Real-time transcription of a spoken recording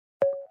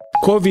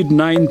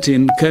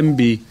COVID-19 can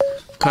be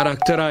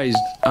characterised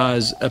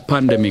as a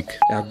pandemic.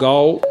 Our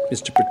goal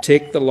is to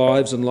protect the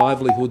lives and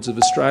livelihoods of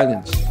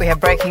Australians. We have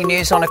breaking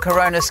news on a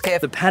corona scare.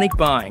 The panic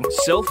buying,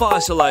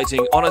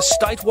 self-isolating on a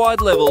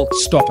statewide level.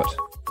 Stop it.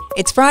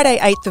 It's Friday,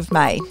 8th of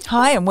May.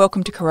 Hi and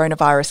welcome to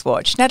Coronavirus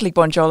Watch. Natalie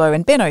Bonjolo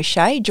and Ben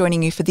O'Shea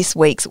joining you for this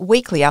week's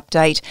weekly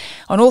update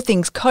on all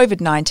things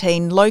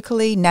COVID-19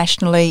 locally,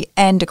 nationally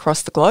and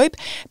across the globe.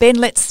 Ben,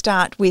 let's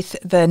start with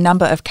the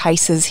number of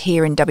cases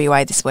here in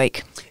WA this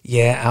week.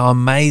 Yeah, our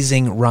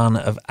amazing run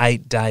of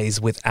 8 days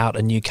without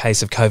a new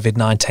case of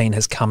COVID-19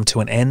 has come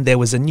to an end. There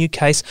was a new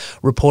case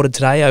reported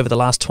today over the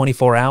last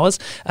 24 hours.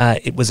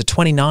 It was a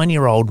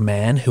 29-year-old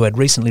man who had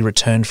recently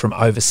returned from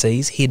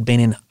overseas. He had been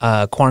in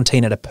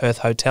quarantine at a Perth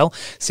hotel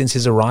since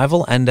his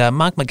arrival, and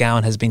Mark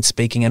McGowan has been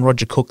speaking, and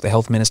Roger Cook, the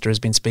Health Minister, has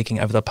been speaking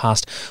over the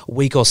past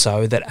week or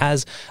so, that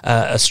as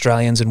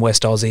Australians and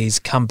West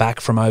Aussies come back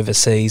from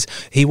overseas,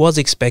 he was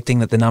expecting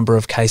that the number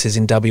of cases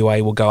in WA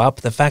will go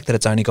up. The fact that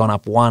it's only gone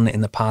up one in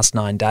the past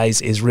 9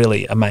 days is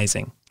really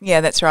amazing.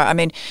 Yeah, that's right. I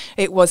mean,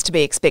 it was to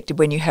be expected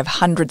when you have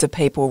hundreds of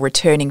people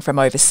returning from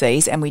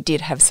overseas, and we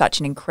did have such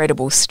an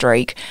incredible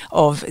streak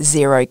of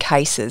 0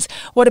 cases.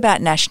 What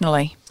about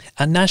nationally?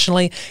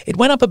 Nationally, it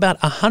went up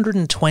about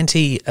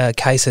 120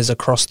 cases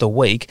across the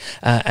week,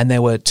 and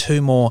there were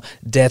 2 more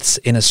deaths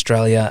in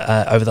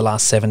Australia over the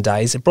last 7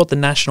 days. It brought the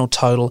national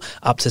total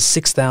up to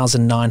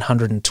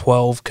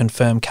 6,912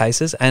 confirmed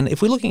cases. And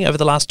if we're looking over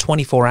the last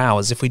 24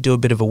 hours, if we do a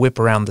bit of a whip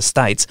around the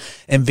states,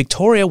 in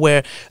Victoria,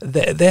 where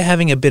they're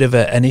having a bit of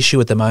an issue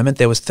at the moment,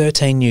 there was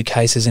 13 new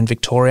cases in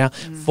Victoria,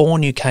 4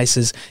 new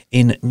cases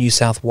in New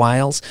South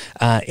Wales.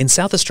 In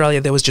South Australia,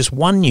 there was just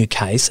 1 new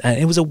case, and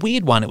it was a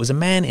weird one. It was a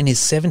man in his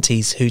 70s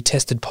who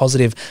tested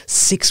positive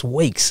 6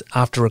 weeks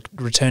after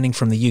returning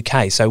from the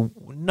UK. So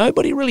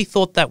nobody really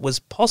thought that was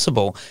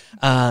possible.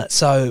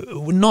 So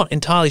we're not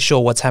entirely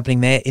sure what's happening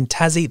there. In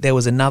Tassie, there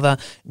was another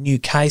new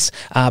case,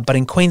 but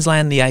in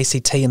Queensland, the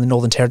ACT and the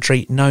Northern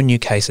Territory, no new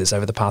cases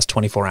over the past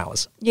 24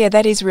 hours. Yeah,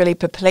 that is really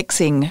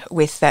perplexing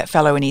with that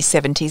fellow in his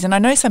 70s. And I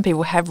know some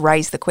people have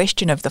raised the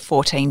question of the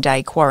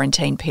 14-day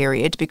quarantine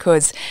period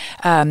because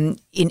in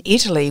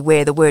Italy,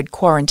 where the word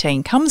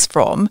quarantine comes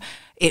from,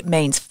 it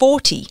means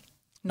 40.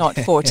 Not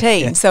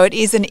 14. So it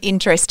is an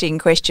interesting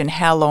question.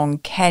 How long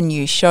can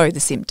you show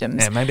the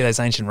symptoms? Yeah, maybe those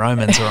ancient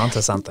Romans are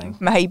onto something.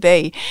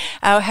 Maybe.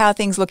 How are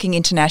things looking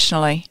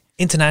internationally?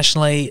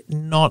 Internationally,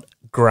 not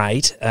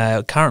great.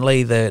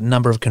 Currently, the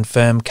number of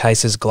confirmed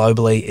cases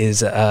globally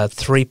is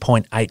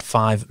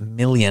 3.85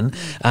 million.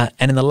 And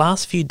in the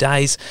last few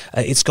days,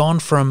 it's gone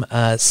from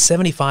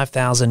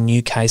 75,000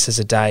 new cases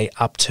a day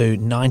up to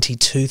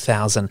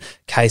 92,000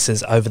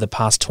 cases over the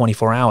past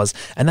 24 hours.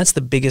 And that's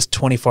the biggest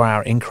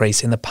 24-hour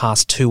increase in the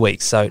past 2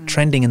 weeks. So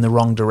trending in the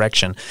wrong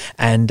direction.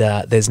 And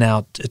there's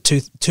now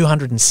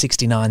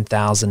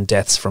 269,000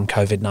 deaths from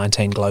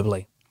COVID-19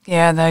 globally.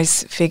 Yeah,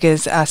 those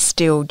figures are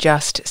still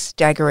just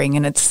staggering,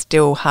 and it's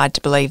still hard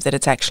to believe that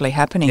it's actually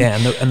happening. Yeah,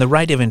 and the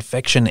rate of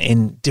infection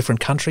in different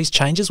countries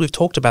changes. We've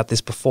talked about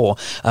this before.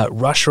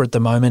 Russia at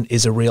the moment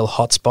is a real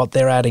hotspot.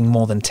 They're adding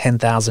more than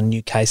 10,000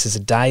 new cases a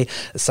day.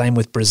 The same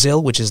with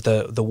Brazil, which is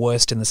the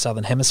worst in the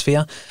Southern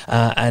Hemisphere.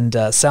 And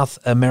South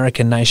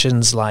American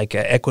nations like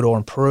Ecuador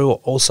and Peru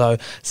also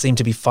seem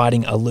to be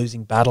fighting a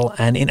losing battle.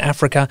 And in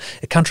Africa,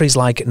 countries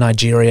like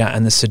Nigeria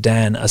and the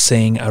Sudan are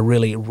seeing a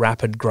really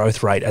rapid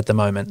growth rate at the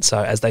moment.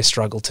 So as they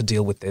struggle to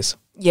deal with this.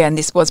 Yeah, and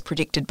this was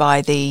predicted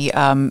by the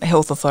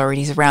health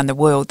authorities around the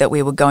world that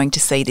we were going to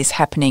see this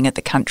happening in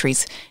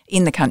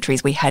the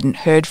countries we hadn't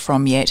heard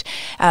from yet.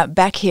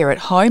 Back here at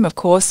home, of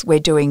course, we're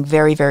doing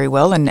very, very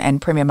well. And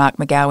Premier Mark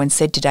McGowan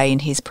said today in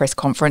his press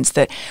conference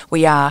that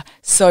we are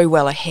so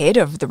well ahead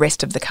of the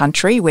rest of the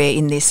country. We're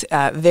in this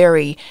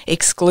very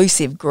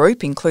exclusive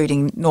group,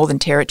 including Northern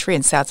Territory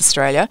and South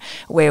Australia,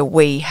 where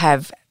we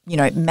have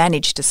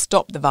managed to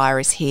stop the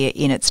virus here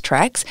in its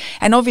tracks.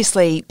 And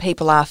obviously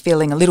people are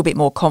feeling a little bit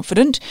more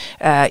confident.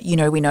 We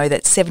know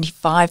that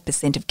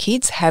 75% of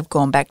kids have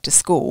gone back to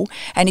school.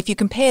 And if you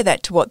compare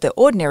that to what the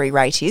ordinary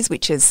rate is,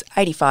 which is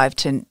 85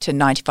 to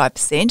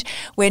 95%,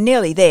 we're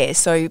nearly there.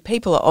 So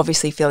people are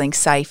obviously feeling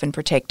safe and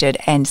protected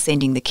and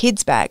sending the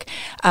kids back.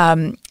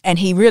 And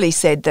he really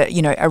said that,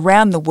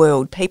 around the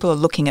world, people are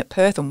looking at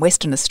Perth and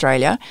Western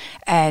Australia,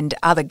 and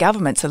other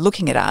governments are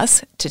looking at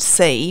us to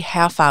see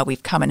how far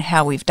we've come and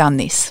how we've done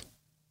this.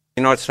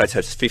 The United States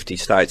has 50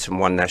 states and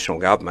one national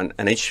government,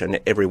 and each and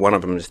every one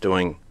of them is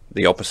doing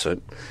the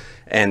opposite.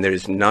 And there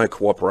is no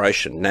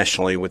cooperation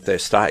nationally with their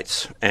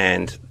states.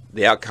 And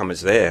the outcome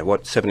is there.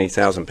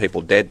 70,000 people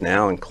dead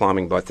now and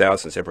climbing by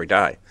thousands every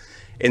day.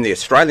 In the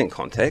Australian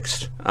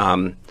context,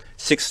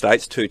 6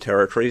 states, 2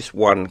 territories,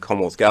 1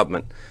 Commonwealth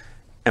government.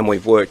 And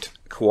we've worked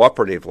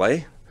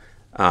cooperatively.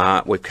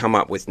 We've come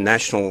up with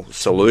national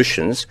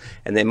solutions,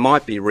 and there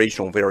might be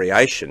regional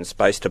variations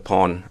based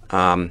upon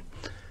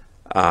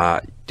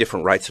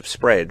different rates of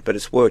spread, but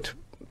it's worked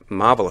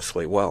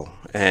marvellously well.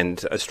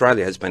 And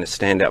Australia has been a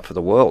standout for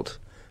the world.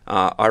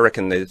 I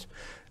reckon there's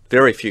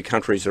very few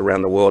countries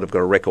around the world have got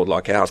a record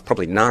like ours,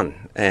 probably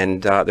none.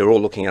 And they're all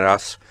looking at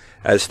us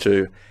as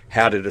to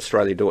how did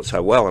Australia do it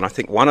so well. And I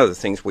think one of the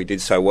things we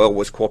did so well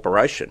was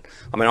cooperation.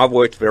 I mean, I've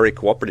worked very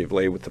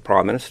cooperatively with the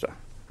Prime Minister.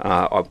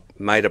 I've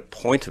made a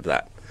point of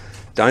that.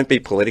 Don't be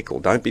political,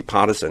 don't be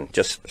partisan,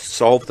 just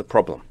solve the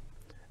problem.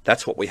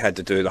 That's what we had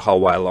to do the whole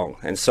way along.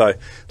 And so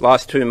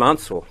last 2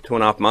 months or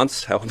 2.5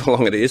 months, however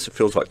long it is, it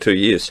feels like 2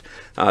 years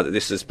that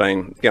this has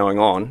been going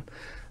on,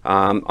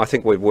 I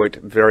think we've worked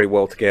very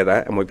well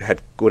together and we've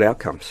had good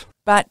outcomes.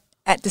 But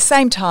at the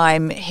same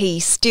time, he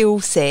still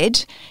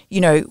said,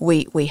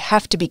 we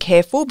have to be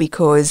careful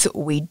because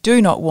we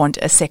do not want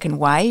a second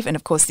wave. And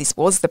of course, this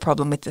was the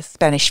problem with the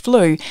Spanish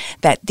flu,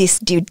 that this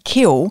did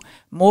kill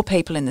more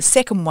people in the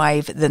second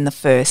wave than the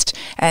first.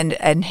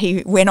 And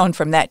he went on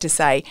from that to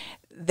say,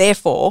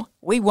 therefore,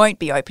 we won't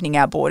be opening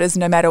our borders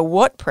no matter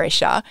what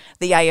pressure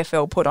the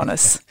AFL put on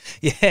us.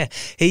 Yeah,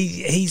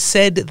 he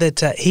said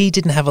that he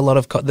didn't have a lot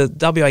of the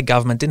WA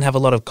government didn't have a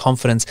lot of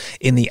confidence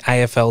in the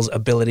AFL's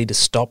ability to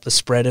stop the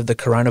spread of the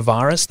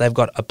coronavirus. They've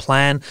got a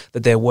plan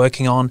that they're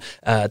working on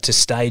to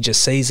stage a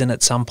season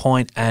at some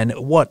point, and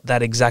what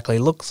that exactly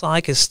looks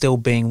like is still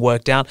being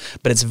worked out.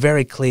 But it's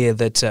very clear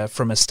that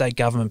from a state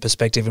government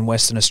perspective in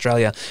Western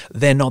Australia,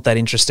 they're not that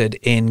interested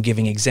in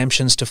giving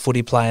exemptions to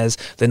footy players.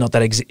 They're not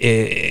that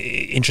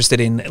interested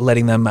in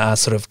letting them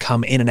sort of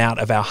come in and out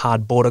of our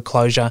hard border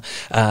closure.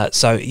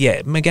 So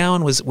yeah,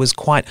 McGowan was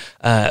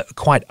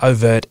quite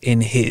overt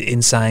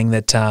in saying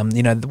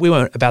that we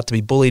weren't about to be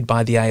bullied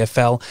by the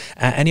AFL,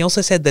 and he also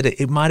said that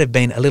it might have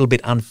been a little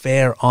bit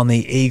unfair on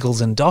the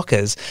Eagles and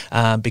Dockers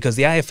because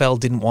the AFL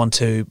didn't want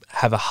to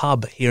have a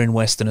hub here in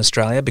Western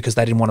Australia because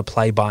they didn't want to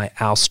play by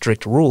our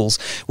strict rules,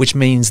 which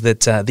means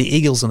that the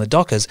Eagles and the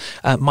Dockers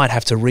might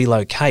have to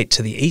relocate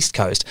to the East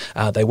Coast.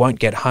 They won't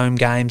get home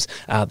games.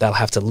 They'll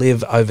have to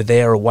live over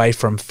there away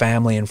from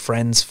family and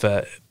friends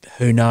for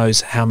who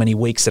knows how many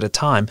weeks at a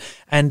time.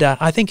 And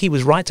I think he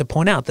was right to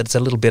point out that it's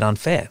a little bit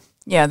unfair.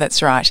 Yeah,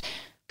 that's right.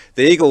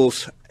 The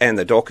Eagles and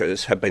the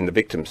Dockers have been the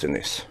victims in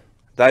this.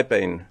 They've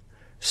been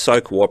so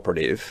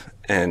cooperative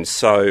and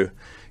so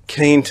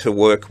keen to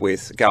work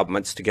with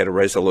governments to get a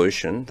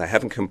resolution. They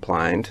haven't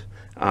complained.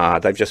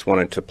 They've just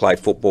wanted to play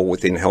football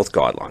within health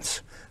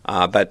guidelines.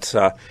 But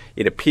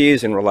it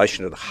appears in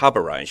relation to the hub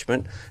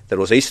arrangement that it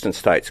was Eastern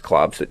States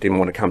clubs that didn't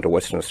want to come to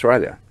Western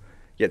Australia.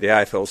 Yet the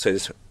AFL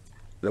says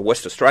the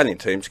West Australian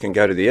teams can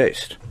go to the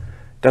East.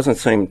 Doesn't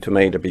seem to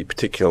me to be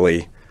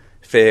particularly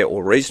fair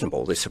or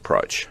reasonable, this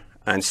approach.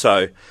 And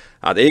so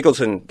the Eagles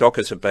and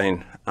Dockers have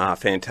been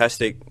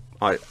fantastic.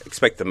 I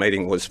expect the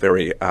meeting was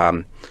very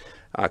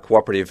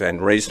cooperative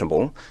and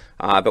reasonable,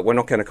 but we're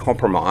not going to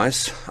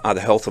compromise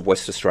the health of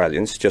West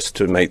Australians just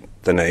to meet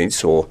the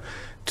needs or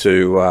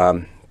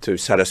to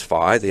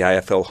satisfy the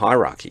AFL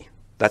hierarchy.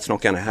 That's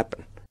not going to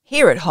happen.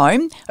 Here at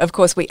home, of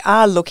course, we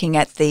are looking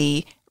at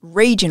the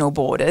regional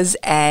borders,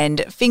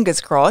 and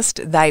fingers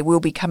crossed they will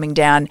be coming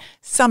down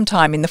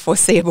sometime in the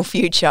foreseeable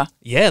future.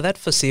 Yeah, that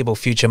foreseeable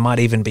future might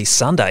even be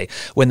Sunday.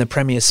 When the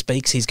Premier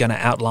speaks, he's going to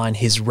outline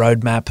his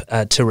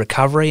roadmap to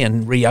recovery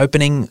and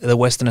reopening the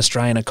Western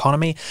Australian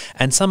economy,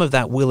 and some of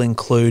that will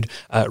include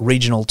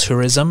regional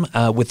tourism,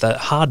 with the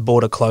hard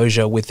border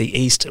closure with the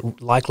East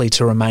likely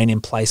to remain in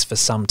place for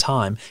some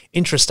time.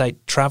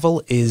 Interstate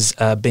travel is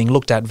being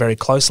looked at very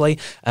closely.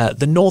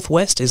 The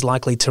Northwest is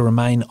likely to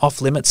remain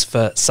off limits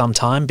for some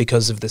time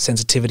because of the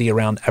sensitivity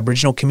around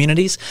Aboriginal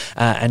communities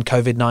and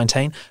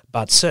COVID-19,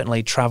 but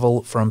certainly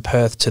travel from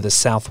Perth to the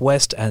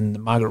southwest and the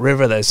Margaret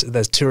River,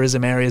 those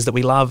tourism areas that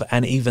we love,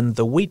 and even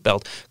the Wheat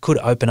Belt could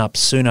open up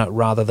sooner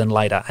rather than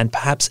later, and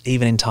perhaps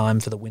even in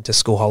time for the winter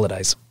school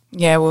holidays.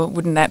 Yeah, well,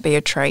 wouldn't that be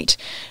a treat?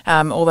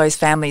 All those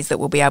families that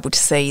will be able to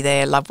see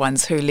their loved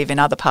ones who live in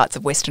other parts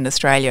of Western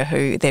Australia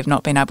who they've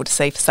not been able to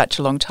see for such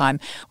a long time.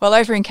 Well,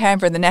 over in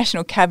Canberra, the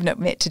National Cabinet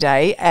met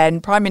today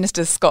and Prime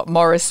Minister Scott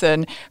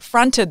Morrison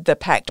fronted the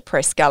packed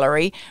press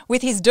gallery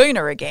with his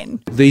doona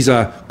again. These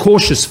are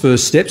cautious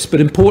first steps, but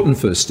important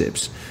first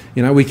steps.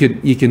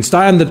 You can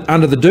stay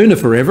under the doona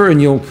forever, and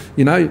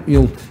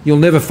you'll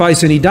never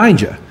face any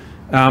danger.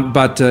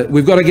 But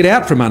we've got to get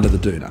out from under the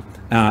doona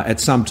at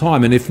some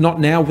time, and if not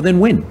now, then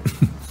when?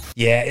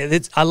 Yeah,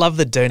 I love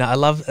the doona. I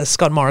love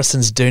Scott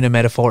Morrison's doona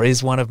metaphor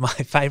is one of my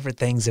favourite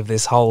things of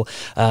this whole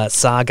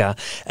saga.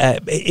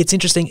 It's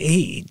interesting.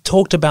 He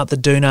talked about the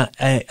doona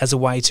as a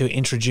way to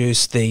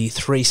introduce the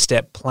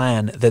three-step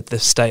plan that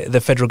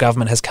the federal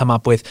government has come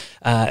up with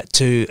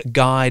to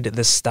guide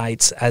the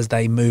states as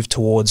they move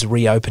towards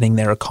reopening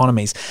their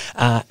economies.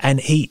 And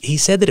he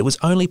said that it was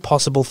only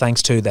possible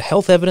thanks to the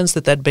health evidence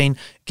that they'd been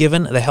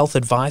given, the health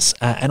advice,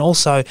 and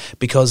also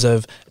because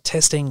of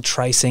testing,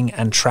 tracing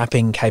and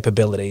trapping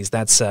capabilities.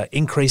 That's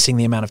increasing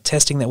the amount of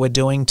testing that we're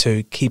doing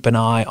to keep an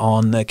eye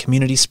on the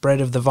community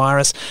spread of the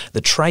virus,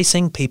 the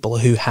tracing people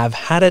who have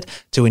had it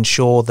to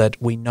ensure that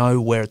we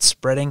know where it's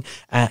spreading,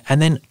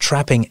 and then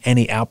trapping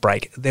any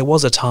outbreak. There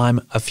was a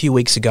time a few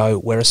weeks ago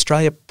where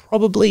Australia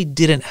probably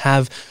didn't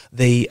have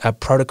the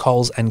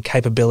protocols and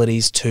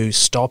capabilities to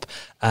stop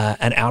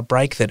an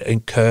outbreak that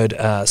occurred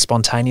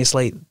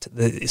spontaneously.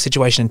 The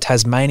situation in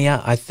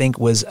Tasmania, I think,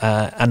 was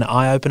an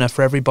eye-opener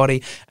for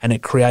everybody, and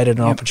it created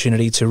an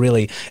opportunity to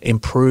really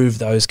improve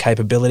those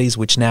capabilities,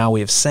 which now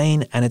we have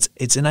seen, and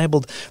it's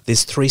enabled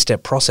this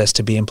 3-step process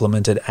to be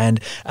implemented. And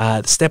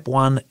step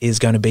 1 is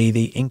going to be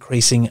the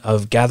increasing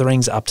of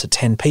gatherings up to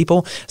 10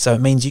 people. So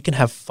it means you can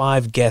have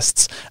 5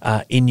 guests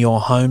in your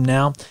home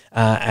now,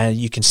 and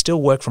you can still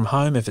work from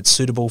home if it's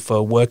suitable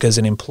for workers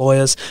and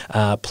employers.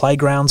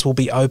 Playgrounds will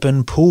be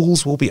open,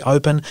 pools will be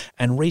open,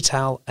 and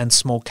retail and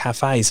small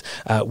cafes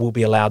will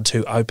be allowed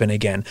to open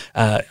again.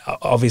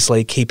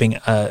 Obviously keeping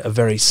a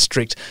very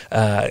strict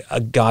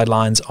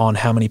guidelines on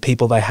how many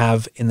people they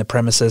have in the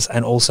premises,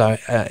 and also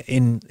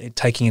in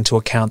taking into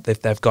account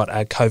that they've got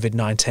a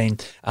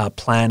COVID-19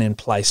 plan in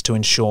place to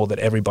ensure that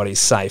everybody's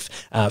safe.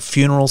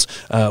 Funerals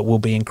will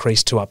be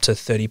increased to up to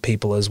 30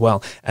 people as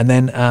well. And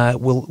then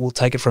we'll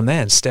take it from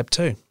there. Step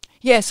 2.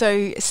 Yeah,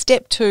 so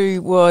step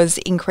 2 was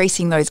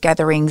increasing those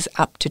gatherings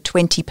up to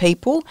 20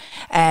 people,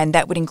 and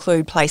that would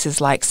include places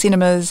like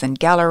cinemas and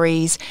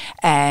galleries,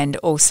 and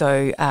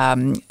also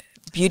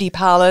beauty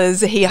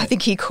parlours. I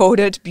think he called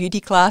it beauty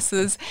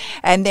classes,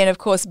 and then of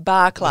course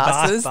bar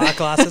classes. Bar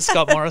classes,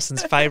 Scott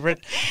Morrison's favourite.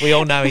 We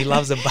all know he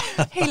loves a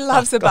bar. He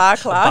loves a bar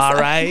class.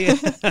 Bar.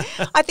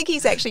 I think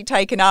he's actually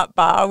taken up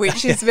bar,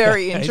 which is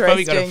very interesting. He's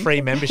probably got a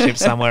free membership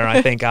somewhere,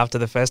 I think, after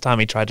the first time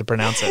he tried to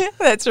pronounce it.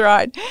 That's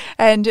right.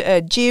 And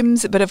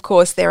gyms, but of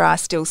course there are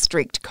still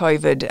strict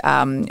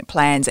COVID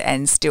plans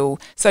and still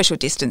social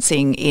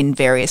distancing in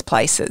various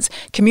places.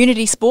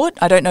 Community sport,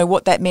 I don't know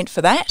what that meant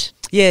for that.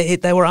 Yeah,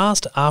 they were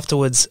asked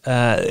afterwards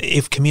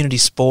if community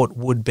sport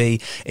would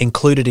be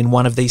included in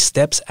one of these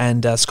steps,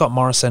 and Scott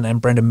Morrison and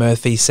Brendan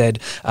Murphy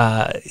said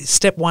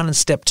step 1 and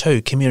step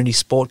 2, community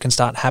sport can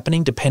start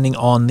happening depending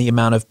on the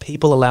amount of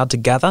people allowed to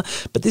gather.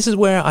 But this is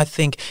where I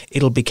think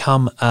it'll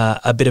become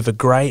a bit of a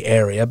grey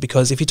area,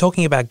 because if you're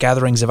talking about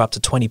gatherings of up to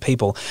 20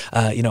 people,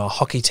 a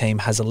hockey team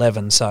has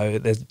 11, so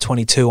there's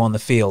 22 on the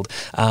field.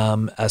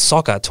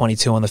 Soccer,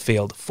 22 on the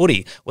field.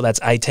 Footy, well, that's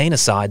 18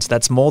 asides.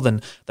 That's more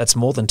than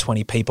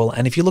 20 people.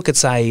 And if you look at,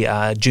 say,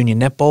 junior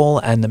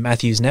netball and the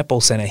Matthews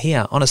Netball Centre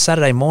here, on a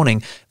Saturday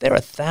morning, there are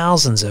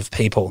thousands of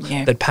people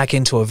that pack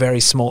into a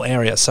very small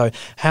area. So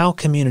how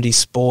community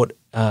sport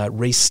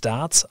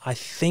restarts, I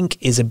think,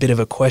 is a bit of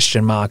a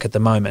question mark at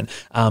the moment.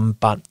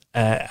 But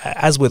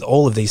as with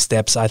all of these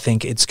steps, I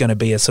think it's going to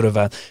be a sort of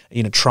a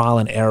trial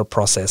and error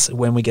process.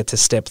 When we get to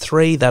step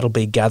 3, that'll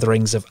be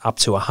gatherings of up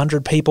to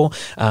 100 people.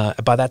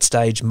 By that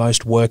stage,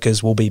 most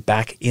workers will be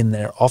back in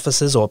their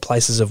offices or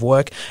places of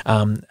work.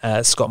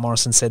 Scott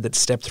Morrison said that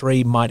step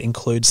 3 might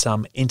include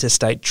some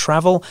interstate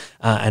travel,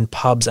 and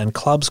pubs and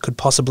clubs could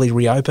possibly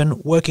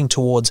reopen, working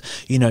towards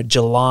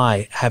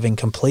July, having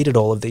completed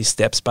all of these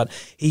steps. But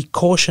he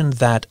cautioned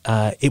that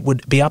it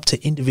would be up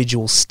to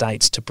individual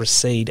states to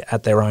proceed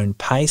at their own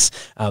pace.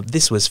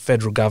 This was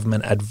federal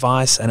government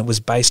advice, and it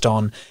was based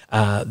on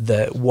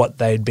what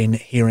they'd been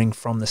hearing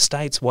from the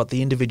states, what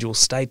the individual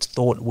states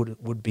thought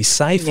would be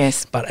safe.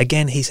 Yes. But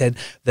again, he said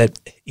that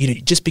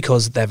just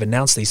because they've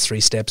announced these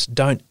 3 steps,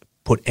 don't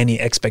put any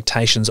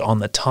expectations on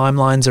the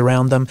timelines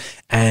around them,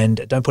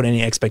 and don't put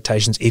any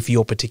expectations if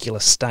your particular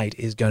state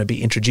is going to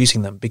be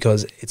introducing them,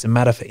 because it's a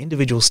matter for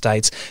individual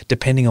states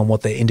depending on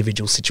what their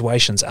individual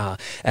situations are.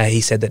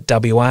 He said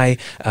that WA,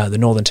 the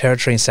Northern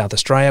Territory and South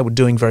Australia were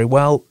doing very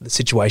well. The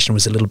situation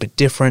was a little bit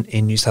different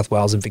in New South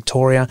Wales and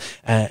Victoria,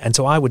 and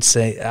so I would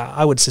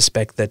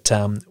suspect that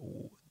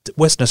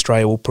Western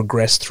Australia will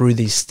progress through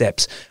these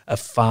steps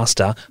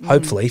faster,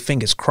 hopefully,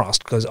 fingers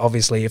crossed, because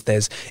obviously if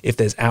there's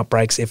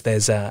outbreaks, if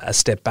there's a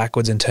step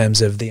backwards in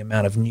terms of the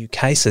amount of new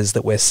cases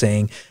that we're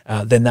seeing,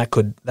 then that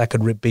could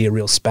be a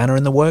real spanner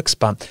in the works.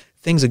 But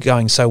things are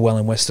going so well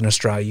in Western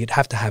Australia, you'd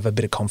have to have a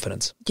bit of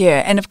confidence.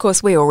 Yeah, and of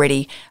course we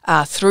already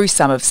are through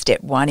some of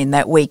step 1 in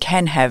that we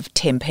can have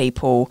 10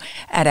 people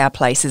at our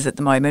places at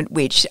the moment,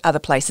 which other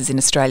places in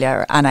Australia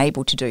are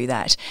unable to do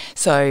that.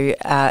 So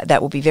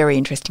that will be very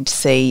interesting to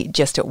see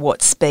just at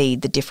what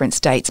speed the different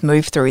states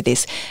move through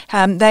this.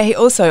 They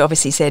also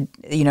obviously said,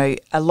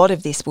 a lot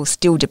of this will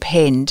still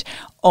depend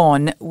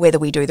on whether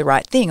we do the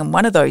right thing. And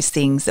one of those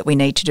things that we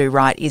need to do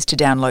right is to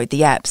download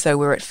the app. So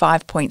we're at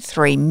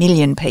 5.3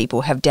 million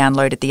people have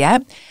downloaded the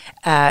app.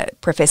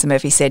 Professor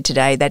Murphy said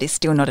today that is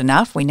still not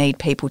enough. We need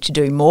people to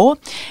do more.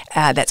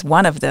 That's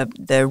one of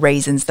the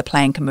reasons the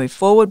plan can move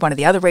forward. One of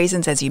the other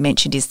reasons, as you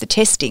mentioned, is the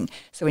testing.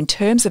 So in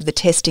terms of the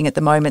testing at the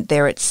moment,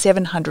 they're at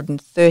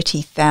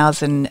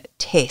 730,000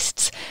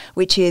 tests,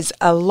 which is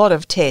a lot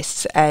of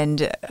tests.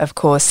 And of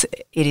course,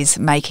 it is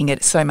making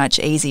it so much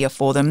easier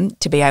for them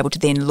to be able to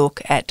then look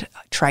at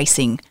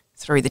tracing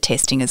through the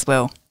testing as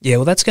well. Yeah,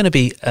 well, that's going to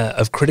be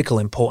of critical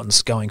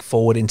importance going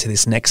forward into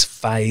this next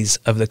phase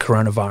of the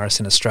coronavirus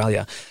in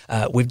Australia.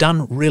 We've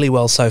done really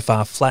well so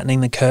far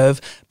flattening the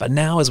curve, but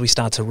now as we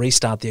start to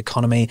restart the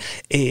economy,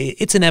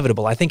 it's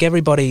inevitable. I think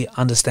everybody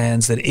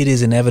understands that it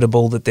is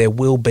inevitable that there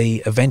will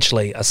be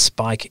eventually a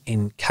spike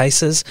in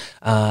cases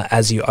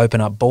as you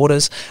open up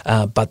borders.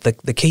 But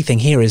the key thing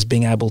here is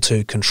being able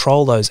to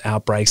control those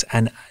outbreaks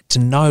and to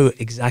know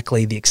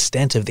exactly the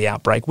extent of the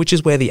outbreak, which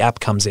is where the app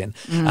comes in.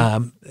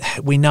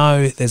 We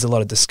know there's a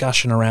lot of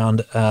discussion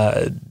around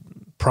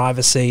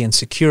privacy and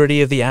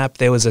security of the app.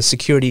 There was a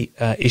security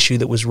issue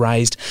that was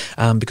raised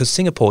because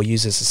Singapore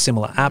uses a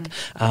similar app.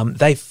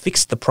 They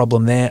fixed the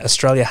problem there.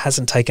 Australia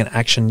hasn't taken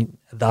action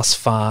thus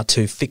far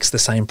to fix the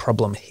same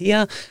problem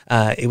here.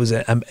 It was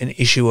an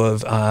issue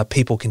of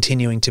people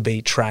continuing to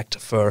be tracked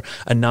for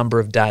a number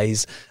of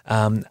days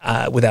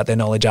without their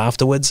knowledge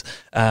afterwards.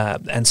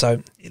 And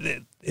so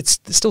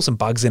there's still some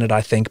bugs in it, I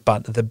think,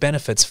 but the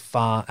benefits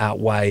far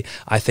outweigh,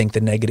 I think,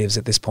 the negatives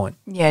at this point.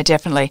 Yeah,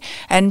 definitely.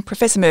 And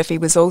Professor Murphy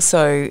was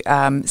also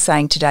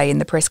saying today in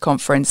the press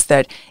conference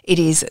that it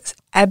is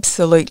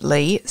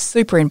absolutely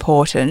super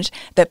important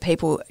that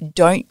people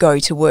don't go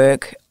to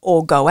work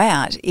or go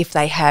out if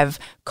they have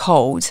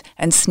colds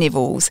and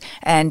snivels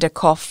and a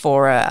cough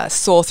or a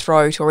sore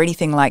throat or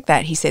anything like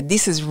that. He said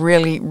this is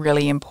really,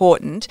 really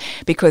important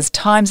because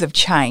times have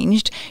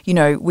changed. You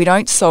know, we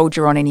don't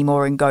soldier on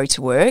anymore and go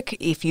to work.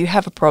 If you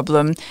have a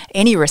problem,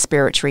 any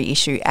respiratory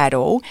issue at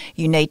all,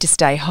 you need to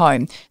stay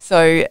home.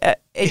 So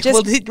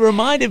it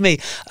reminded me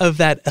of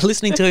that.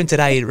 Listening to him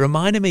today, it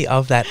reminded me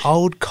of that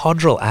old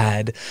Codral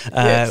ad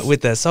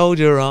with the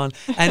soldier on,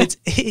 and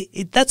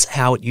that's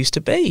how it used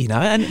to be, you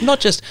know. And not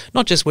just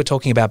we're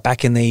talking about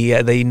back in the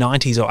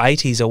 90s or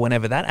 80s or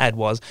whenever that ad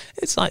was.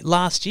 It's like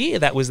last year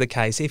that was the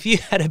case. If you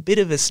had a bit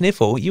of a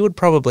sniffle, you would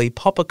probably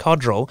pop a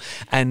Codral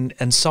and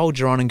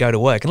soldier on and go to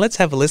work. And let's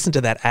have a listen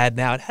to that ad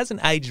now. It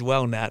hasn't aged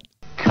well now.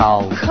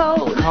 Cold.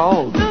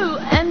 Ooh,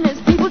 and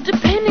there's people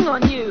depending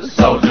on you.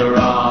 Soldier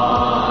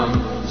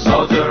on,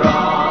 soldier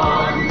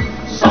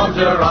on,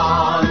 soldier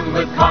on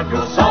with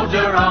Codral.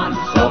 Soldier on,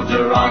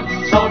 soldier on,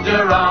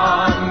 soldier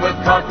on with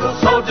Codral.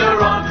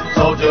 Soldier on,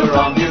 soldier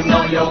on. You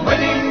know you're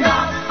winning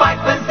the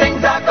fight when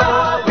things are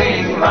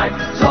going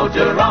right.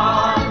 Soldier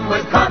on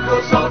with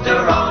Codral. Soldier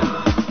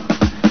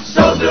on,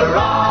 soldier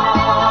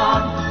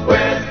on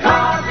with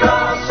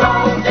Codral.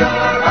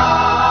 Soldier on.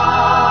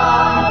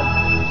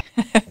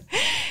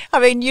 I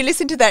mean, you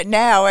listen to that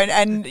now,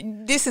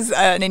 and this is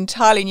an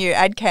entirely new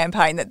ad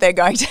campaign that they're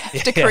going to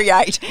have to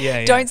create.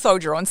 Don't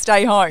soldier on,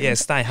 stay home. Yeah,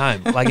 stay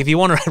home. Like if you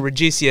want to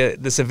reduce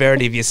the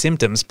severity of your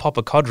symptoms, pop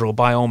a Codral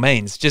by all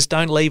means. Just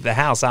don't leave the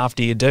house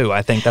after you do.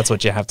 I think that's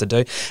what you have to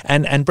do.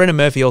 And Brendan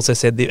Murphy also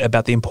said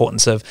about the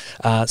importance of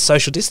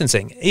social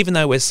distancing. Even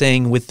though we're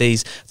seeing with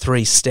these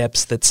 3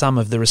 steps that some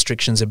of the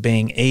restrictions are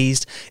being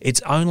eased,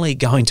 it's only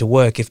going to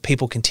work if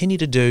people continue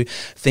to do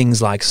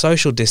things like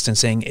social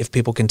distancing, if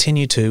people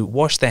continue to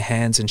wash their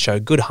hands and show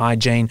good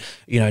hygiene,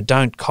 you know,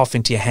 don't cough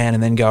into your hand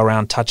and then go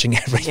around touching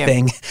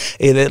everything.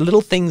 Yep. Little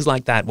things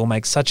like that will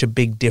make such a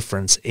big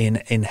difference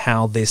in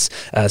how this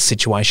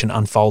situation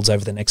unfolds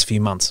over the next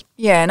few months.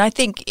 Yeah, and I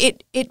think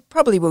it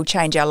probably will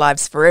change our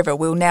lives forever.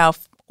 We'll now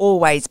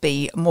always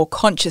be more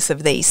conscious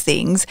of these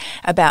things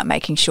about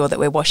making sure that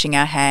we're washing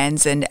our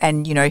hands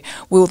and you know,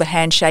 will the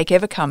handshake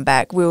ever come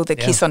back? Will the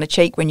kiss on a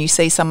cheek when you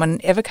see someone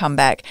ever come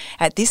back?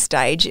 At this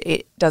stage,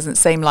 it doesn't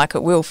seem like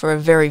it will for a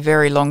very,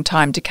 very long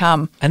time to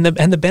come. And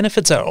the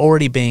benefits are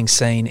already being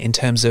seen in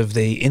terms of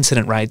the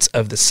incident rates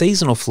of the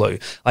seasonal flu,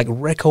 like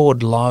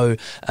record low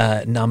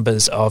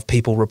numbers of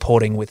people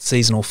reporting with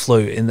seasonal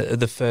flu in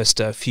the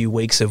first few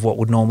weeks of what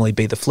would normally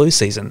be the flu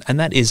season. And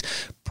that is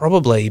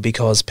probably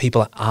because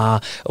people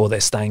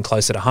they're staying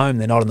closer to home,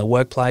 they're not in the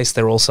workplace,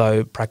 they're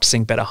also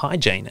practicing better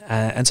hygiene.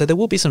 And so there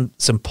will be some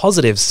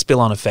positive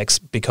spill-on effects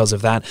because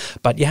of that.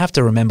 But you have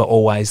to remember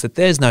always that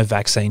there's no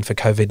vaccine for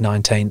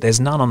COVID-19. There's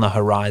none on the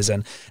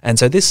horizon. And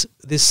so this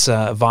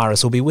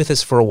virus will be with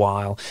us for a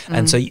while.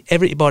 And so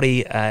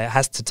everybody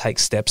has to take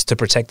steps to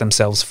protect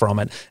themselves from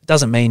it. It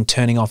doesn't mean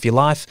turning off your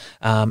life.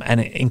 And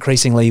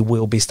increasingly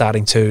we'll be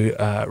starting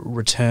to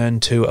return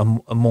to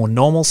a more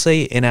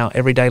normalcy in our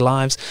everyday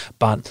lives.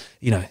 But,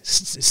 you know,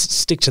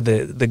 stick to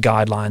the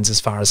guidelines as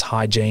far as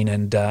hygiene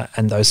and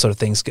those sort of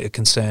things are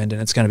concerned,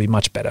 and it's going to be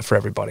much better for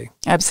everybody.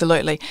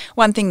 Absolutely.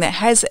 One thing that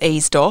has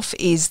eased off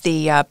is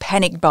the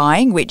panic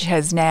buying, which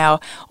has now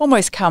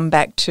almost come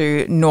back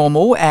to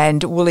normal,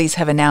 and Woolies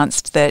have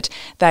announced that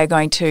they're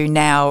going to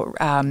now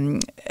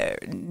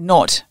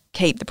not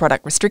keep the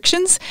product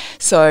restrictions,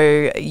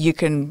 so you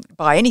can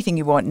buy anything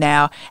you want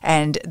now,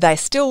 and they're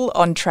still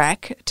on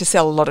track to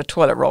sell a lot of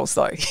toilet rolls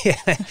though. Yeah,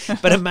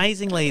 but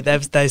amazingly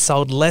they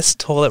sold less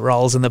toilet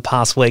rolls in the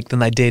past week than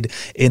they did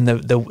in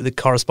the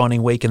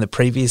corresponding week in the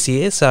previous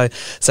year. So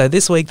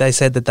this week they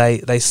said that they're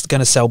going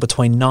to sell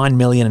between 9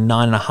 million and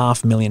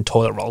 9.5 million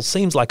toilet rolls.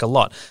 Seems like a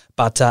lot,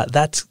 but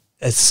that's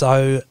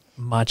so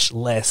much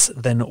less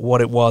than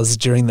what it was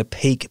during the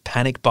peak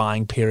panic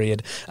buying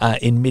period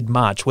in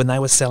mid-March when they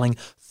were selling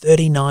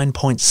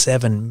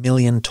 39.7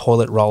 million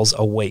toilet rolls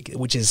a week,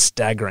 which is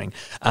staggering.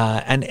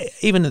 And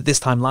even at this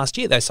time last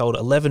year, they sold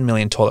 11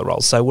 million toilet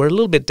rolls. So we're a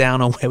little bit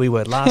down on where we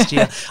were last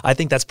year. I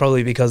think that's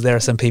probably because there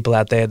are some people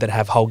out there that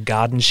have whole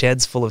garden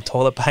sheds full of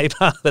toilet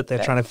paper that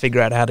they're trying to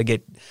figure out how to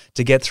get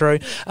through.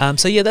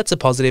 So yeah, that's a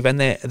positive. And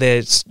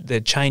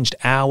their changed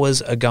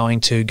hours are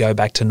going to go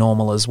back to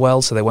normal as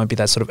well. So there won't be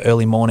that sort of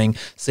early morning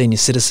senior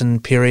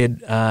citizen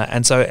period.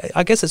 And so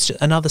I guess it's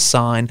just another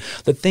sign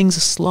that things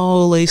are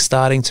slowly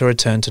starting to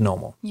return to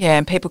normal. Yeah,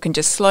 and people can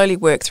just slowly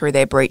work through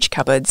their breech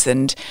cupboards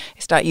and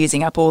start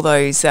using up all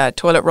those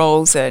toilet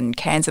rolls and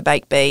cans of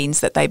baked beans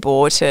that they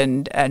bought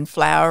and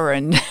flour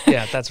and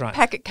yeah, that's right.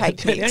 packet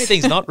cake mix. The only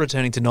thing's not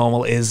returning to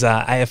normal is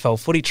AFL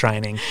footy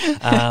training.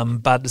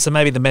 But so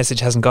maybe the message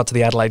hasn't got to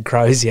the Adelaide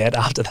Crows yet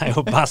after they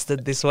were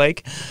busted this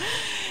week.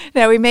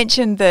 Now, we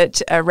mentioned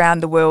that around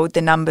the world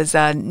the numbers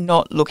are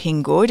not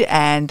looking good,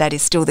 and that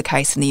is still the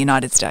case in the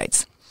United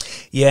States.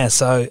 Yeah,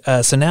 so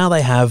now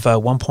they have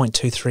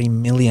 1.23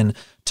 million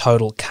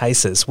total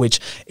cases, which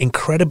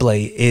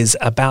incredibly is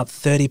about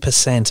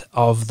 30%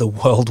 of the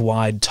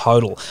worldwide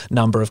total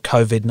number of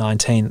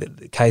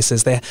COVID-19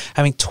 cases. They're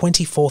having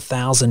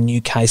 24,000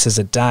 new cases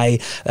a day.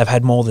 They've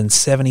had more than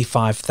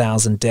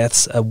 75,000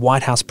 deaths.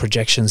 White House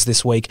projections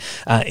this week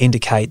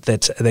indicate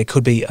that there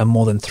could be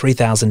more than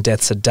 3,000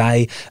 deaths a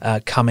day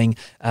coming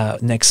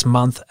next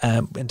month.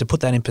 And to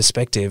put that in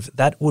perspective,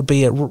 that would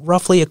be a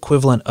roughly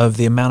equivalent of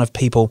the amount of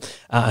people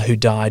who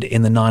died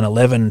in the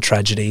 9/11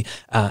 tragedy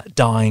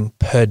dying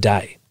per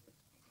day.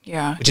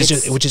 Yeah, which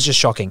is just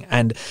shocking.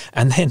 And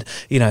then,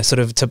 you know, sort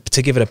of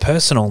to give it a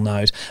personal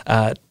note,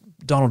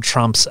 Donald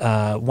Trump's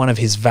one of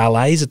his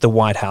valets at the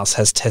White House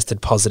has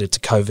tested positive to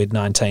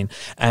COVID-19,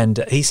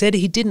 and he said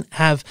he didn't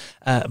have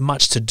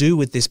much to do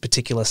with this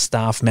particular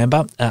staff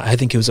member. I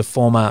think he was a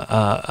former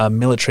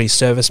military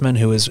serviceman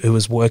who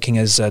was working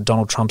as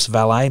Donald Trump's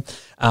valet.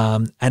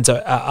 And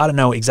so I don't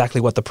know exactly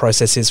what the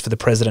process is for the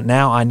president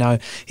now. I know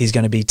he's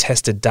going to be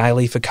tested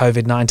daily for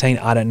COVID-19.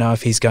 I don't know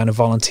if he's going to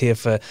volunteer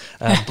for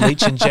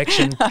bleach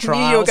injection trials. I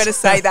knew you were going to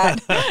say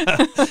that.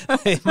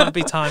 It might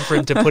be time for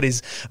him to put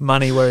his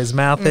money where his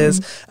mouth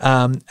is.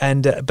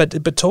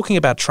 But talking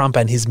about Trump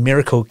and his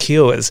miracle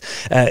cures,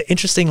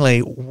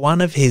 interestingly,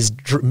 one of his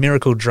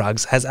miracle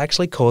drugs has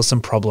actually caused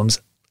some problems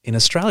in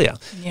Australia.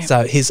 Yeah.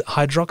 So his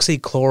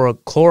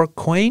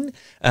hydroxychloroquine,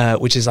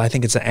 which is, I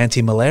think it's an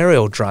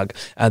anti-malarial drug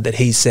that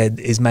he said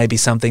is maybe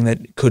something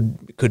that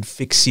could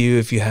fix you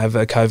if you have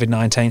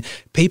COVID-19.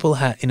 People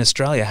in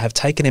Australia have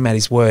taken him at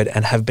his word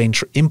and have been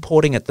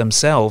importing it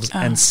themselves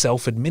and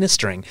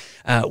self-administering,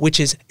 which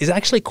is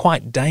actually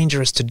quite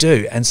dangerous to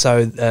do. And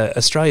so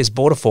Australia's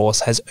Border Force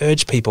has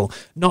urged people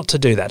not to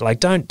do that.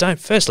 Like,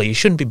 firstly, you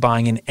shouldn't be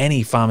buying in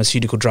any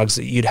pharmaceutical drugs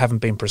that you haven't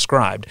been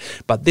prescribed.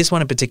 But this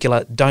one in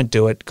particular, don't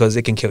do it because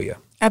it can kill you.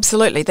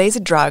 Absolutely. These are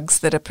drugs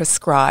that are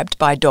prescribed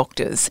by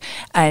doctors,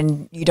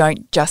 and you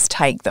don't just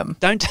take them.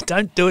 Don't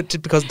do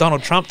it because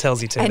Donald Trump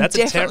tells you to. And that's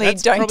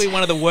that's probably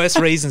one of the worst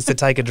reasons to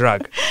take a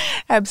drug.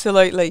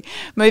 Absolutely.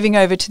 Moving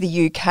over to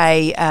the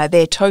UK,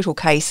 their total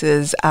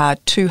cases are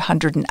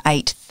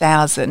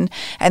 208,000,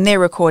 and they're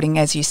recording,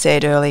 as you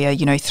said earlier,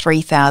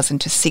 3,000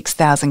 to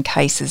 6,000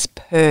 cases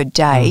per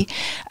day.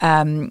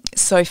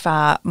 So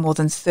far, more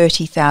than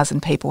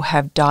 30,000 people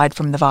have died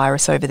from the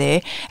virus over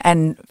there,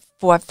 and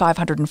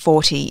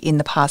 540 in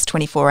the past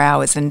 24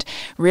 hours. And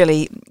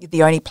really,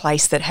 the only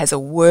place that has a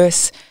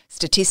worse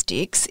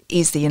statistics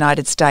is the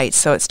United States.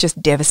 So it's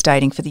just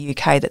devastating for the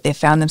UK that they've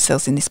found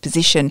themselves in this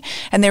position.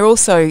 And there are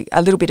also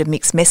a little bit of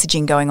mixed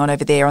messaging going on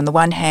over there. On the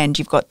one hand,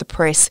 you've got the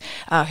press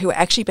who are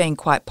actually being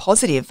quite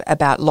positive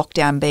about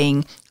lockdown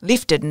being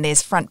lifted, and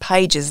there's front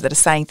pages that are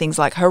saying things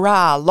like,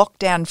 hurrah,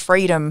 lockdown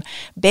freedom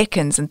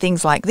beckons and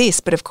things like this.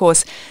 But of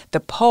course,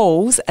 the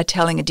polls are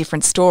telling a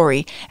different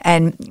story,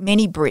 and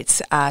many Brits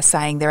are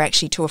saying they're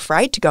actually too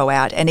afraid to go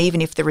out, and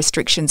even if the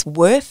restrictions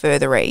were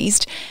further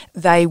eased,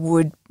 they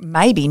would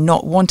maybe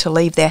not want to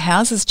leave their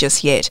houses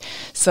just yet.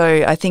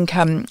 So I think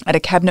at a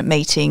cabinet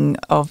meeting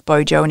of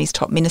Bojo and his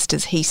top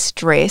ministers, he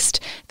stressed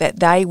that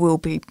they will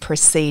be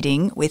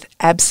proceeding with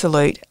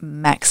absolute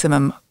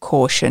maximum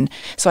caution.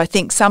 So I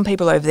think some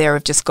people over there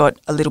have just got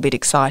a little bit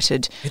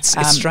excited. It's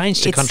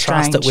strange to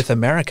contrast it with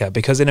America,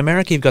 because in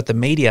America you've got the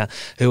media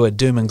who are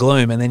doom and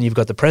gloom, and then you've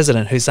got the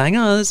president who's saying,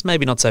 oh, this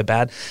maybe not so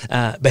bad.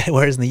 But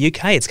whereas in the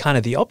UK it's kind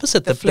of the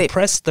opposite.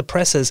 The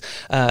press is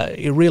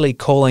really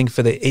calling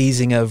for the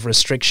easing of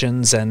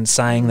restrictions and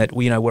saying that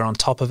we're on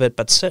top of it,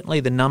 but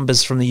certainly the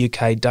numbers from the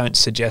UK don't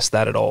suggest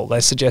that at all. They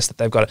suggest that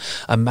they've got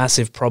a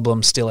massive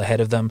problem still ahead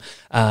of them,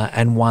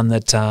 and one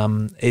that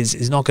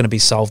is not going to be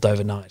solved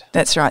overnight.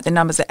 That's right. The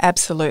numbers are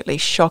absolutely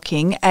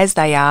shocking, as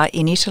they are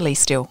in Italy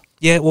still.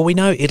 Yeah, well, we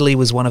know Italy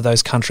was one of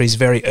those countries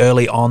very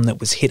early on that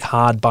was hit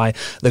hard by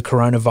the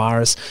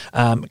coronavirus.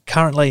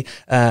 Currently,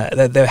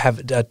 they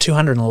have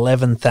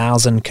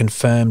 211,000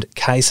 confirmed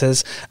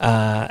cases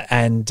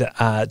and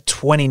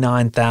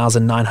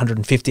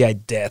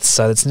 29,958 deaths.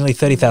 So that's nearly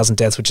 30,000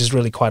 deaths, which is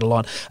really quite a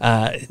lot.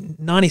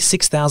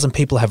 96,000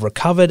 people have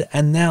recovered,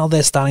 and now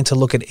they're starting to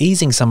look at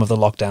easing some of the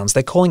lockdowns.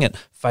 They're calling it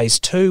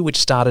Phase 2, which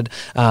started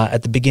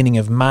at the beginning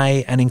of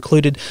May and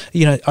included,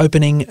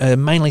 opening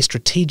mainly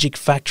strategic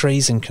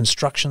factories and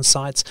construction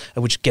sites,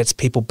 which gets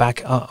people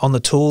back on the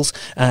tools.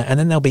 And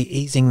then they'll be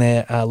easing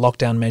their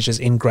lockdown measures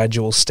in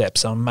gradual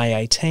steps. On May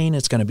 18,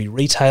 it's going to be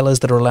retailers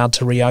that are allowed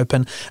to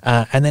reopen.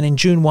 And then in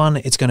June 1,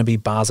 it's going to be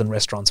bars and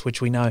restaurants,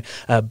 which we know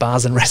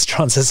bars and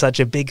restaurants are such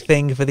a big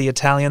thing for the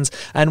Italians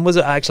and was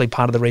actually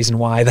part of the reason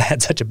why they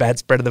had such a bad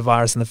spread of the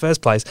virus in the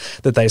first place,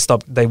 that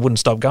they wouldn't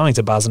stop going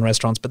to bars and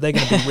restaurants, but they're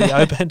going to be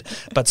reopened.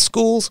 But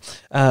schools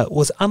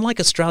was unlike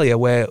Australia,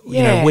 where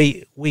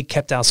we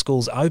kept our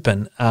schools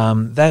open.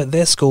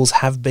 Their schools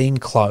have been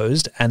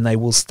closed, and they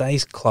will stay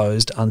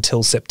closed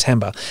until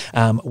September.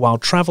 While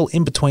travel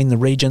in between the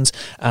regions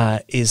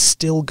is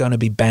still going to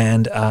be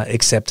banned,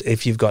 except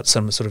if you've got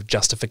some sort of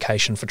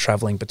justification for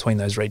travelling between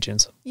those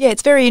regions. Yeah,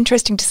 it's very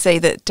interesting to see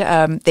that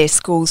their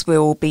schools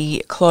will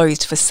be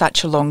closed for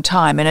such a long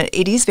time, and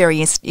it is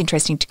very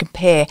interesting to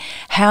compare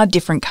how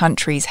different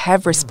countries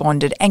have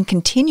responded and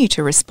continue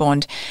to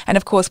respond. And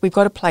of course, we've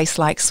got a place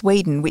like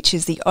Sweden, which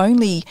is the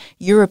only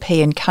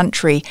European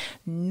country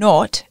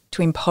not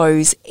to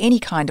impose any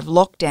kind of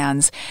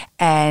lockdowns,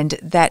 and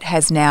that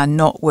has now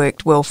not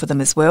worked well for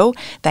them as well.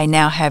 They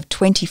now have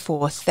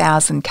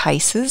 24,000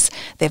 cases.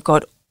 They've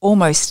got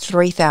almost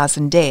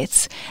 3,000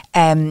 deaths.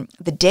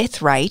 The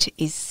death rate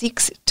is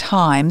 6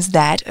 times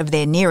that of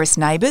their nearest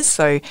neighbours,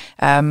 so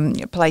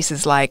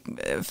places like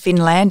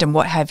Finland and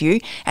what have you,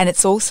 and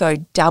it's also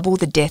double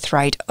the death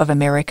rate of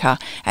America.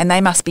 And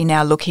they must be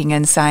now looking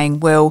and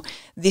saying, well,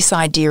 this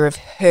idea of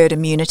herd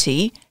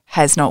immunity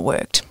has not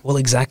worked. Well,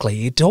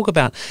 exactly.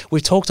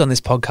 We've talked on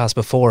this podcast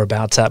before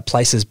about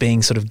places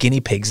being sort of guinea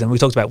pigs, and we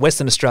talked about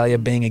Western Australia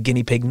being a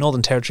guinea pig,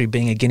 Northern Territory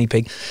being a guinea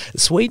pig.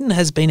 Sweden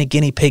has been a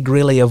guinea pig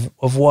really of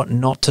what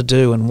not to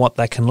do and what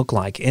that can look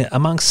like.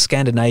 Amongst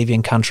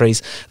Scandinavian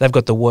countries, they've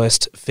got the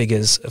worst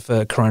figures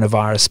for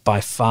coronavirus by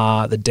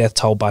far, the death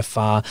toll by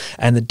far,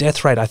 and the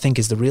death rate, I think,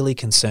 is the really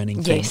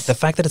concerning thing. Yes. The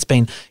fact that it's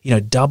been,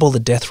 double the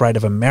death rate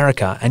of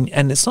America,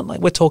 and it's not like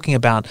we're talking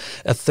about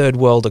a third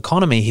world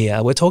economy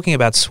here. We're talking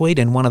about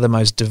Sweden, one of the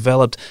most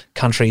developed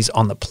countries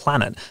on the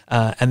planet,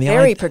 and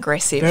very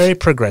progressive. Very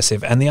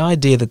progressive, and the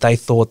idea that they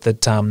thought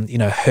that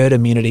herd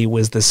immunity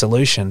was the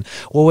solution.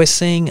 Well, we're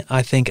seeing,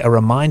 I think, a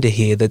reminder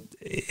here that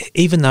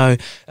even though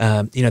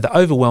the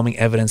overwhelming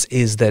evidence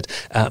is that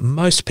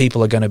most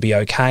people are going to be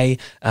okay,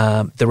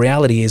 the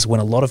reality is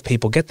when a lot of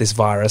people get this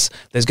virus,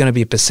 there's going to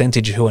be a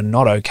percentage who are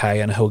not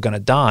okay and who are going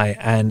to die.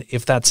 And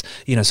if that's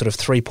sort of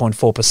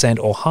 3.4%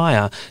 or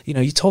higher,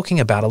 you're talking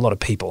about a lot of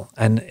people,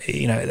 and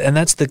and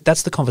that's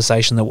the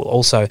conversation that will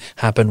also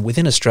happen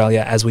within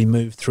Australia as we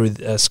move through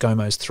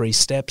ScoMo's 3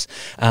 steps.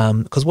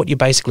 Because what you're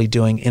basically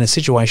doing in a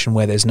situation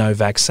where there's no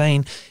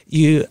vaccine,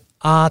 you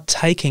are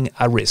taking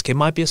a risk. It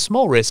might be a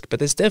small risk, but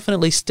there's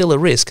definitely still a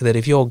risk that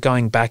if you're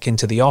going back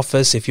into the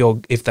office, if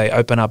they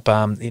open up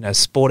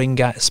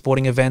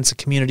sporting events, a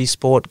community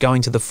sport,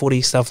 going to the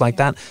footy, stuff like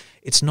that,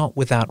 it's not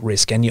without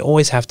risk, and you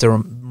always have to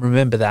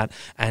remember that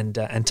and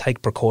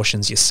take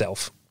precautions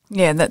yourself.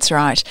 Yeah, that's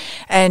right.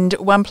 And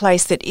one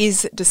place that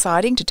is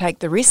deciding to take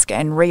the risk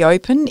and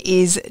reopen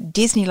is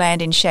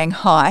Disneyland in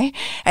Shanghai,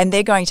 and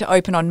they're going to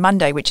open on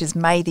Monday, which is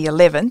May the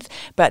 11th,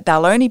 but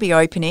they'll only be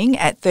opening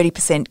at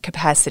 30%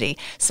 capacity.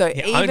 So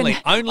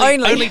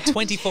only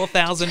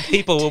 24,000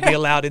 people will be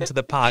allowed into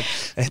the park.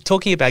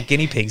 Talking about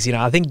guinea pigs,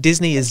 I think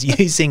Disney is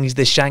using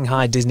the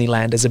Shanghai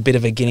Disneyland as a bit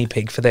of a guinea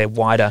pig for their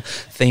wider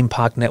theme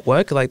park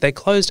network. Like they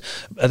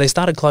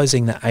started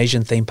closing the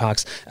Asian theme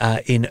parks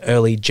in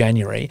early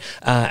January.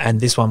 And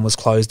this one was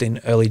closed in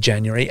early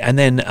January. And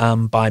then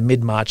by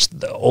mid-March,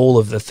 all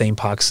of the theme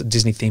parks,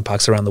 Disney theme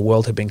parks around the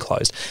world, have been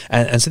closed.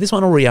 And so this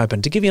one will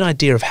reopen. To give you an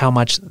idea of how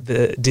much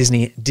the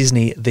Disney,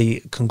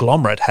 the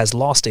conglomerate, has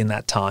lost in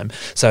that time.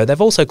 So they've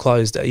also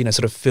closed, sort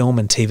of film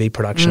and TV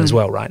production as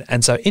well, right?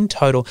 And so in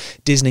total,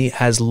 Disney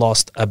has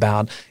lost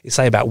about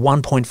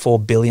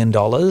 $1.4 billion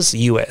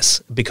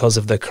US because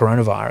of the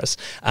coronavirus.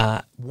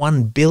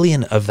 1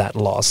 billion of that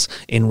loss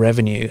in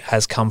revenue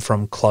has come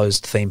from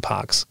closed theme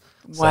parks.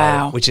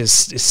 Wow. Which is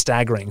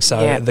staggering.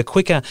 So the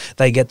quicker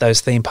they get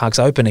those theme parks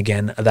open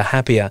again, the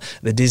happier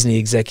the Disney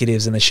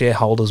executives and the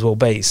shareholders will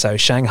be. So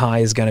Shanghai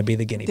is going to be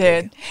the guinea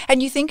pig.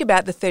 And you think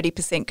about the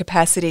 30%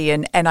 capacity,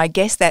 and I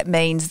guess that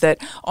means that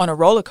on a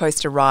roller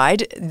coaster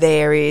ride,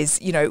 there is,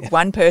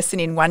 one person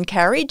in one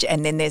carriage,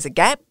 and then there's a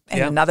gap, and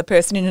Yeah. another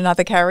person in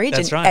another carriage.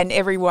 That's and, right. and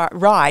every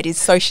ride is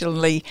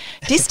socially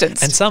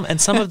distanced. And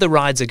some of the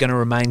rides are going to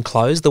remain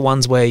closed, the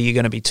ones where you're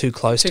going to be too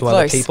close to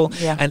other close, people.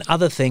 yeah. And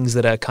other things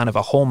that are kind of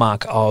a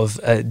hallmark of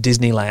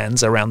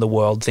Disneylands around the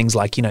world, things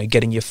like,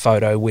 getting your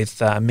photo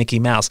with Mickey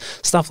Mouse,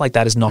 stuff like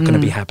that is not going to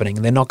be happening.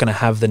 And they're not going to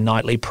have the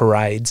nightly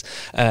parades.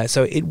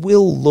 So it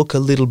will look a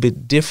little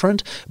bit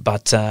different,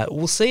 but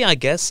we'll see, I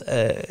guess,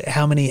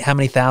 how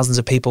many thousands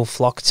of people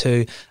flock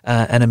to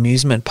an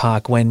amusement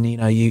park when,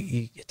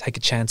 you take a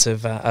chance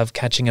of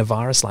catching a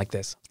virus like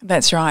this.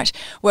 That's right.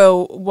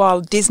 Well, while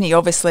Disney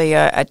obviously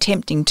are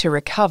attempting to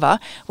recover,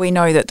 we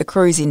know that the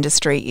cruise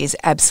industry is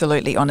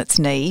absolutely on its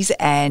knees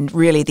and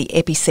really the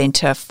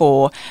epicentre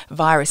for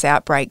virus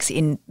outbreaks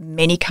in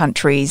many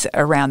countries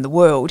around the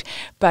world.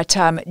 But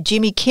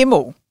Jimmy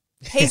Kimmel,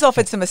 he's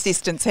offered some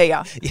assistance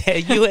here. Yeah,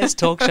 US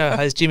talk show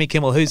host Jimmy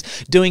Kimmel, who's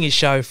doing his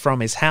show from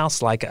his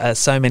house like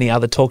so many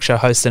other talk show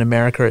hosts in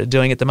America are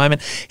doing at the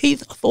moment. He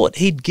thought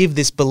he'd give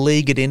this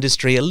beleaguered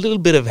industry a little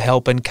bit of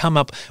help and come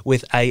up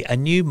with a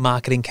new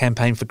marketing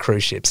campaign for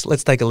cruise ships.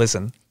 Let's take a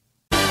listen.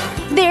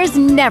 There's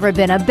never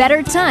been a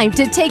better time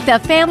to take the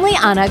family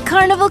on a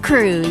Carnival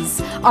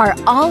cruise. Our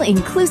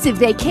all-inclusive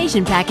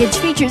vacation package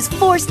features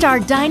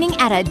 4-star dining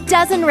at a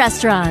dozen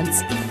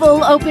restaurants,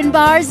 full open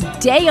bars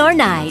day or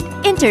night,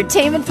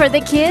 entertainment for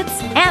the kids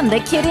and the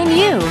kid in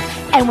you.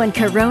 And when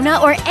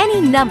corona or any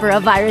number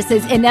of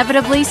viruses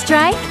inevitably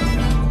strike,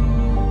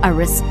 a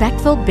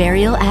respectful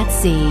burial at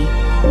sea.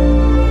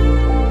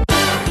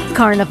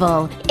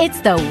 Carnival,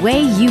 it's the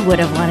way you would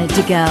have wanted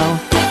to go.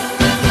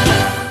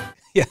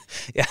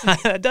 Yeah.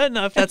 I don't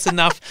know if that's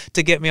enough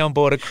to get me on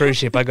board a cruise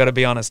ship. I got to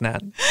be honest,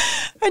 Nat.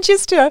 And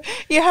just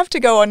you have to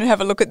go on and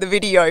have a look at the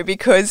video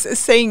because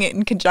seeing it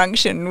in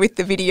conjunction with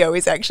the video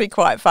is actually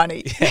quite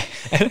funny. Yeah.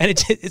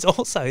 And it's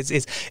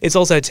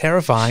also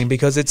terrifying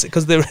because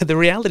the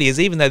reality is,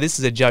 even though this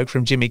is a joke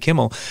from Jimmy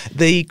Kimmel,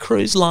 the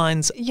cruise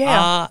lines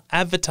are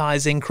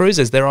advertising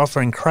cruises. They're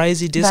offering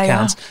crazy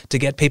discounts to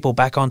get people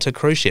back onto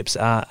cruise ships,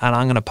 and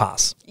I'm going to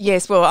pass.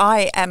 Yes, well,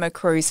 I am a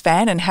cruise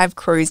fan and have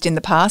cruised in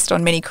the past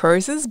on many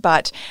cruises,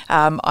 but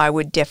I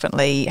would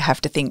definitely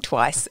have to think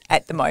twice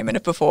at the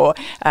moment before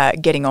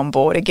getting on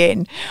board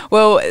again.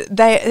 Well,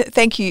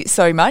 thank you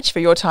so much for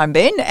your time,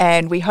 Ben,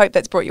 and we hope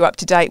that's brought you up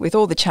to date with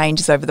all the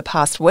changes over the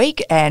past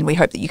week, and we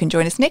hope that you can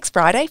join us next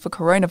Friday for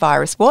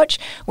Coronavirus Watch,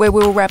 where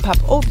we'll wrap up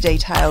all the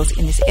details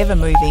in this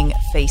ever-moving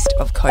feast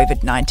of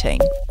COVID-19.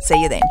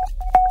 See you then.